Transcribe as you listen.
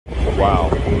Wow.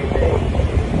 It's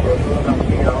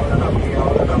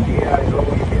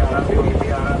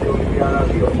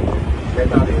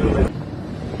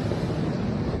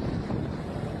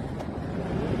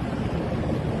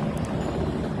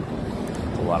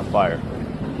a lot of fire.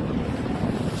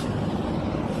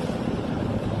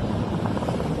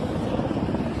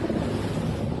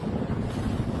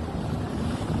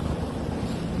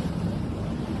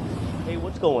 Hey,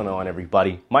 what's going on,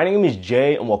 everybody? My name is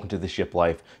Jay and welcome to the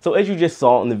Shiplife. So as you just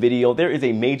saw in the video, there is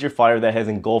a major fire that has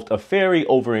engulfed a ferry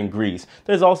over in Greece.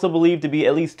 There's also believed to be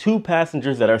at least 2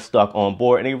 passengers that are stuck on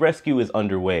board and a rescue is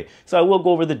underway. So I will go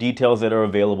over the details that are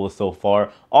available so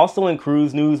far. Also in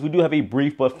cruise news, we do have a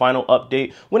brief but final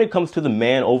update when it comes to the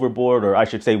man overboard, or I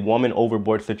should say woman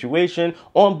overboard situation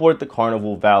on board the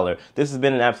Carnival Valor. This has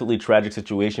been an absolutely tragic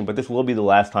situation, but this will be the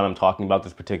last time I'm talking about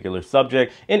this particular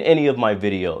subject in any of my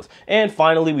videos. And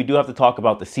finally, we do have to talk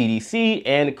about the CDC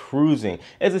and cruising,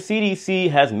 as the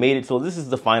CDC has made it so this is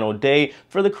the final day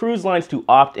for the cruise lines to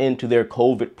opt into their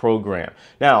COVID program.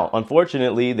 Now,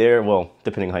 unfortunately, well,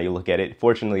 depending how you look at it,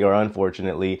 fortunately or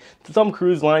unfortunately, some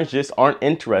cruise lines just aren't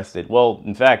interested. Well,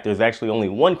 in fact, there's actually only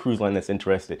one cruise line that's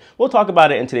interested. We'll talk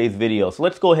about it in today's video, so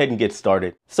let's go ahead and get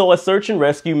started. So a search and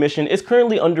rescue mission is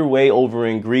currently underway over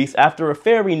in Greece after a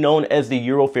ferry known as the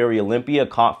Ferry Olympia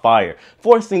caught fire,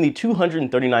 forcing the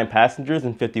 239 passengers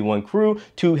and 51 crew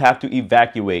to have to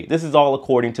evacuate. This is all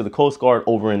according to the Coast Guard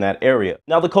over in that area.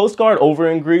 Now, the Coast Guard over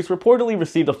in Greece reportedly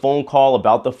received a phone call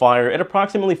about the fire at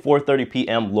approximately 4:30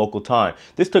 p.m. local time.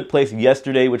 This took place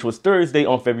yesterday, which was Thursday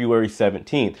on February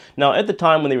 17th. Now, at the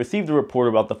time when they received the report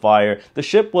about the fire, the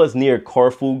ship was near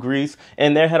Corfu, Greece,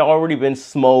 and there had already been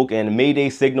smoke and mayday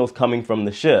signals coming from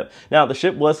the ship. Now, the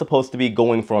ship was supposed to be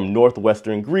going from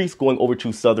northwestern Greece going over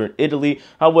to southern Italy.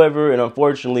 However, and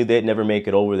unfortunately, they'd never make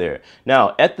it over there.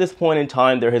 Now, at this point in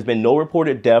time, there has been no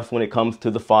reported deaths when it comes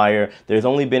to the fire. There's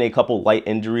only been a couple light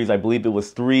injuries. I believe it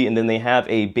was 3, and then they have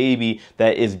a baby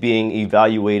that is being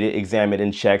evaluated, examined,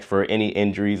 and checked for any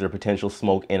injuries or potential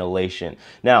smoke inhalation.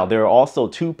 Now, there are also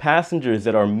 2 passengers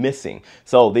that are missing.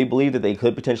 So they believe that they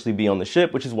could potentially be on the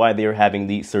ship, which is why they are having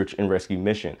the search and rescue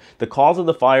mission. The cause of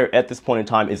the fire at this point in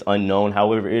time is unknown.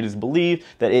 However, it is believed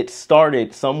that it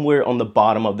started somewhere on the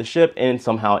bottom of the ship and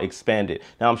somehow expanded.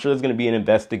 Now, I'm sure there's going to be an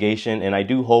investigation, and I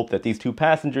do hope that these 2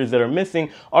 passengers that are missing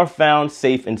are found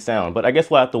safe and sound, but I guess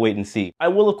we'll have to wait and see. I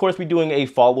will, of course, be doing a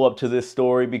follow-up to this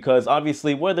story because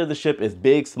obviously, whether the ship is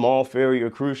big, small, ferry, or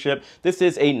cruise ship, this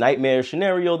is a nightmare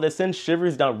scenario that sends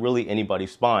shivers down really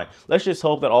anybody's spine. Let's just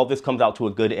hope that all this comes out to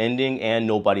a good ending and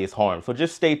nobody is harmed, so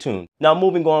just stay tuned. Now,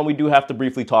 moving on, we do have to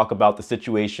briefly talk about the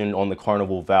situation on the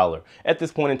Carnival Valor. At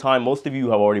this point in time, most of you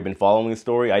have already been following the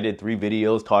story. I did 3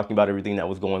 videos talking about everything that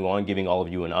was going on, giving all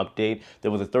of you an update.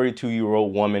 There was a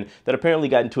 32-year-old woman that apparently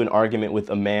got into an argument with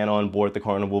a man on board the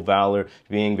Carnival Valor,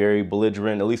 being very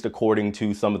belligerent, at least according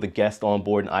to some of the guests on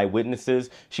board and eyewitnesses.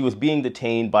 She was being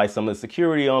detained by some of the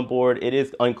security on board. It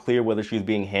is unclear whether she's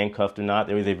being handcuffed or not.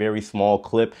 There is a very small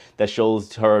clip that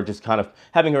shows her just kind of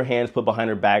having her hands put behind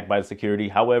her back by the security.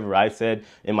 However, I said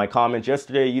in my comments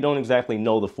yesterday, you don't exactly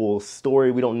know the full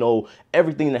story. We don't know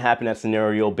everything that happened in that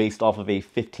scenario based off of a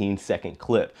 15-second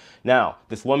clip. Now,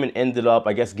 this woman ended up,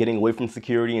 I guess, getting away from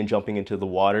security and jumping into the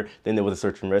water. Then there was a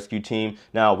search and rescue team.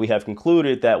 Now, we have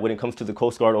concluded that when it comes to the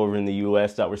Coast Guard over in the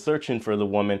US that we're searching for the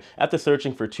woman, after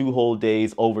searching for 2 whole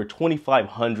days, over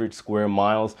 2,500 square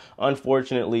miles,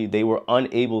 unfortunately, they were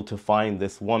unable to find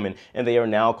this woman, and they are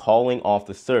now calling off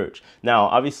the search. Now,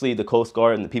 obviously, the Coast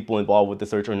Guard and the people involved with the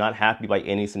search are not happy by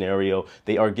any scenario.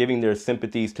 They are giving their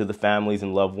sympathies to the families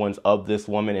and loved ones of this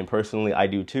woman, and personally, I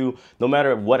do too. No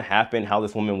matter what happened, how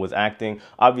this woman was acting,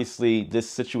 obviously, this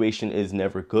situation is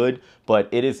never good, but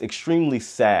it is extremely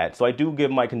sad. So I do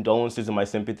give my condolences and my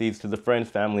sympathies to the friends,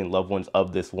 family, and loved ones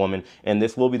of this woman, and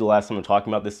this will be the last time I'm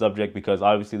talking about this subject because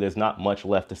obviously there's not much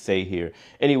left to say here.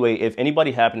 Anyway, if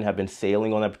anybody happened to have been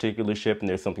sailing on that particular ship and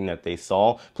there's something that they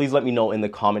saw, please let me know in the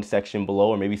comment section below,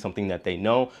 or maybe something that they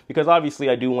know, because obviously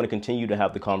I do want to continue to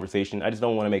have the conversation. I just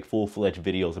don't want to make full-fledged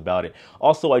videos about it.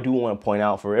 Also, I do want to point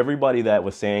out for everybody that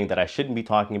was saying that I shouldn't be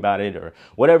talking about it or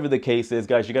whatever the case is,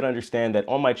 guys, you got to understand that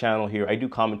on my channel here, I do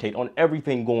commentate on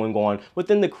everything going on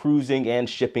within the cruising and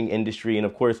shipping industry, and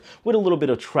of course, with a little bit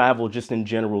of travel just in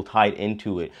general tied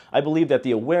into it. I believe that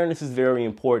the awareness is very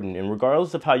important, and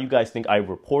regardless of how you guys think I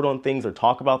report on things or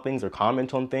talk about things or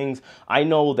comment on things, I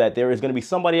know that there is going to be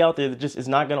somebody out there that just is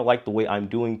not going to like the way I'm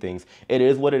doing things. It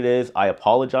is what it is. I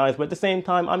apologize, but at the same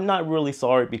time, I'm not really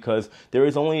sorry because there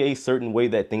is only a certain way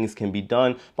that things can be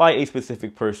done by a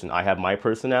specific person. I have my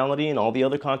personality, and all the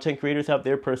other content creators have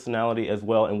their personality as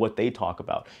well and what they talk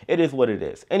about. about. It is what it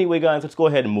is. Anyway, guys, let's go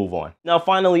ahead and move on. Now,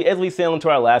 finally, as we sail into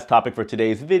our last topic for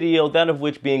today's video, that of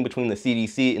which being between the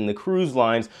CDC and the cruise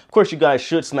lines, of course, you guys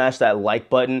should smash that like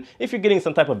button. If you're getting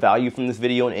some type of value from this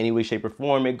video in any way, shape, or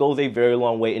form, it goes a very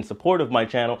long way in support of my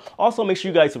channel. Also, make sure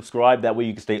you guys subscribe. That way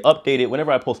you can stay updated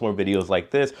whenever I post more videos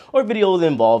like this, or videos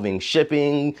involving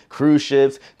shipping, cruise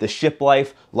ships, the ship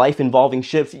life involving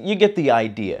ships. You get the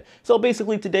idea. So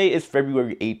basically, today is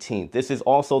February 18th. This is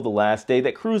also the last day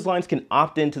that cruise lines can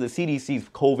opt into the CDC's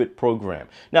COVID program.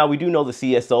 Now, we do know the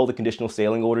CSO, the conditional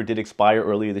sailing order, did expire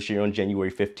earlier this year on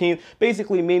January 15th,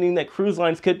 basically meaning that cruise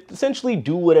lines could essentially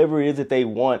do whatever it is that they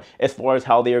want as far as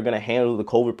how they are going to handle the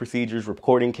COVID procedures,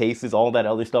 reporting cases, all that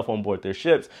other stuff on board their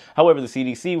ships. However, the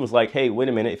CDC was like, hey, wait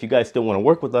a minute, if you guys still want to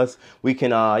work with us, we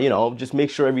can, just make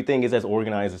sure everything is as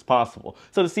organized as possible.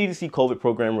 So the CDC COVID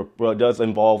program does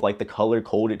involve like the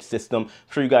color-coded system.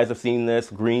 I'm sure you guys have seen this.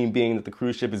 Green being that the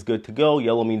cruise ship is good to go.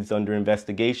 Yellow means it's under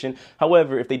investigation.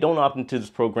 However, if they don't opt into this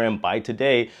program by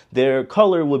today, their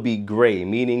color would be gray,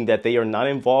 meaning that they are not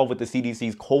involved with the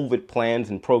CDC's COVID plans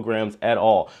and programs at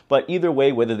all. But either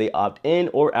way, whether they opt in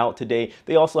or out today,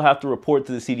 they also have to report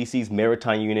to the CDC's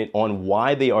maritime unit on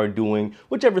why they are doing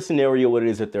whichever scenario it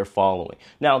is that they're following.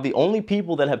 Now, the only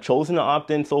people that have chosen to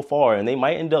opt in so far, and they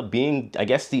might end up being, I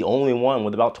guess, the only one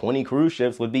with about 20 cruise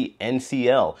ships, would be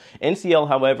NCL. NCL,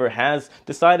 however, has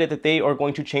decided that they are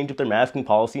going to change up their masking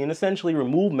policy and essentially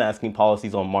remove masking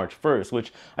policies on March 1st,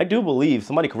 which I do believe,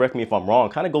 somebody correct me if I'm wrong,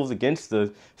 kind of goes against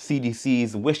the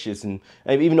CDC's wishes, and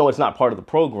even though it's not part of the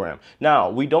program. Now,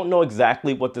 we don't know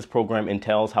exactly what this program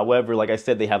entails. However, like I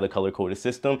said, they have the color-coded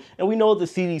system, and we know the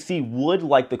CDC would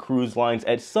like the cruise lines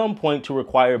at some point to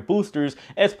require boosters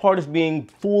as part of being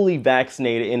fully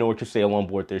vaccinated in order to sail on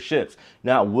board their ships.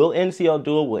 Now, will NCL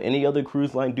do it? Will any other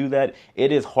cruise line do that?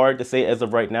 It is hard to say as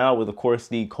of right now, with, of course,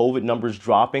 the COVID numbers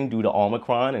dropping due to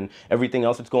Omicron and everything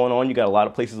else that's going on. You got a lot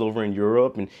of places over in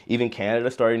Europe and even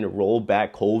Canada starting to roll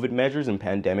back COVID measures and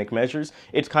pandemic measures.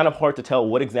 It's kind of hard to tell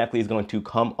what exactly is going to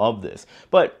come of this.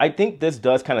 But I think this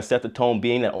does kind of set the tone,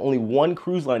 being that only one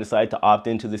cruise line decided to opt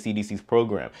into the CDC's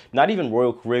program. Not even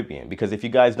Royal Caribbean, because if you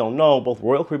guys don't know, both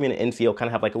Royal Caribbean and NCL kind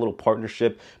of have like a little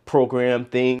partnership program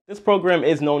thing. This program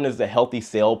is known as the Healthy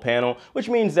Sail Panel, which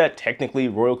means that technically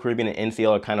Royal Caribbean and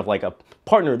NCL are kind of like a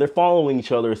partner. They're following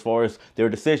each other as far as their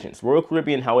decisions. Royal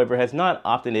Caribbean, however, has not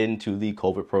opted into the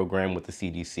COVID program with the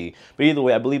CDC. But either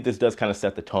way, I believe this does kind of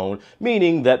set the tone,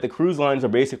 meaning that the cruise lines are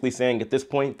basically saying at this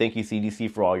point, thank you, CDC,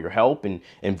 for all your help and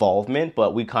involvement,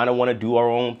 but we kind of want to do our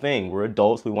own thing. We're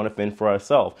adults. We want to fend for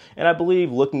ourselves. And I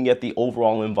believe, looking at the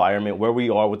overall environment, where we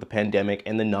are with the pandemic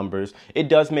and the numbers, it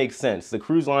does make sense. The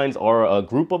cruise lines are a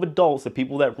group of adults, the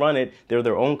people that run it. They're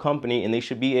their own company, and they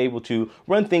should be able to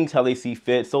run things how they see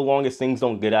fit, so long as things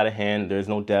don't get out of hand, there's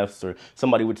no deaths or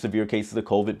somebody with severe cases of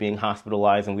COVID being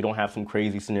hospitalized, and we don't have some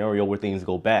crazy scenario where things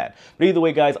go bad. But either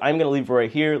way, guys, I'm going to leave it right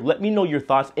here. Let me know your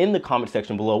thoughts in the comment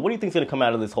section below. What do you think is going to come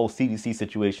out of this whole CDC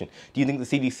situation? Do you think the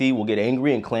CDC will get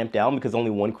angry and clamp down because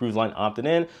only one cruise line opted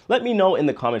in? Let me know in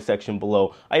the comment section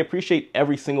below. I appreciate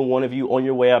every single one of you. On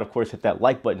your way out, of course, hit that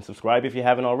like button, subscribe if you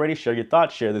haven't already, share your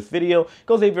thoughts, share this video. It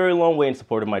goes a very long way in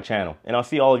support of my channel. And I'll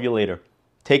see all of you later.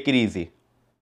 Take it easy.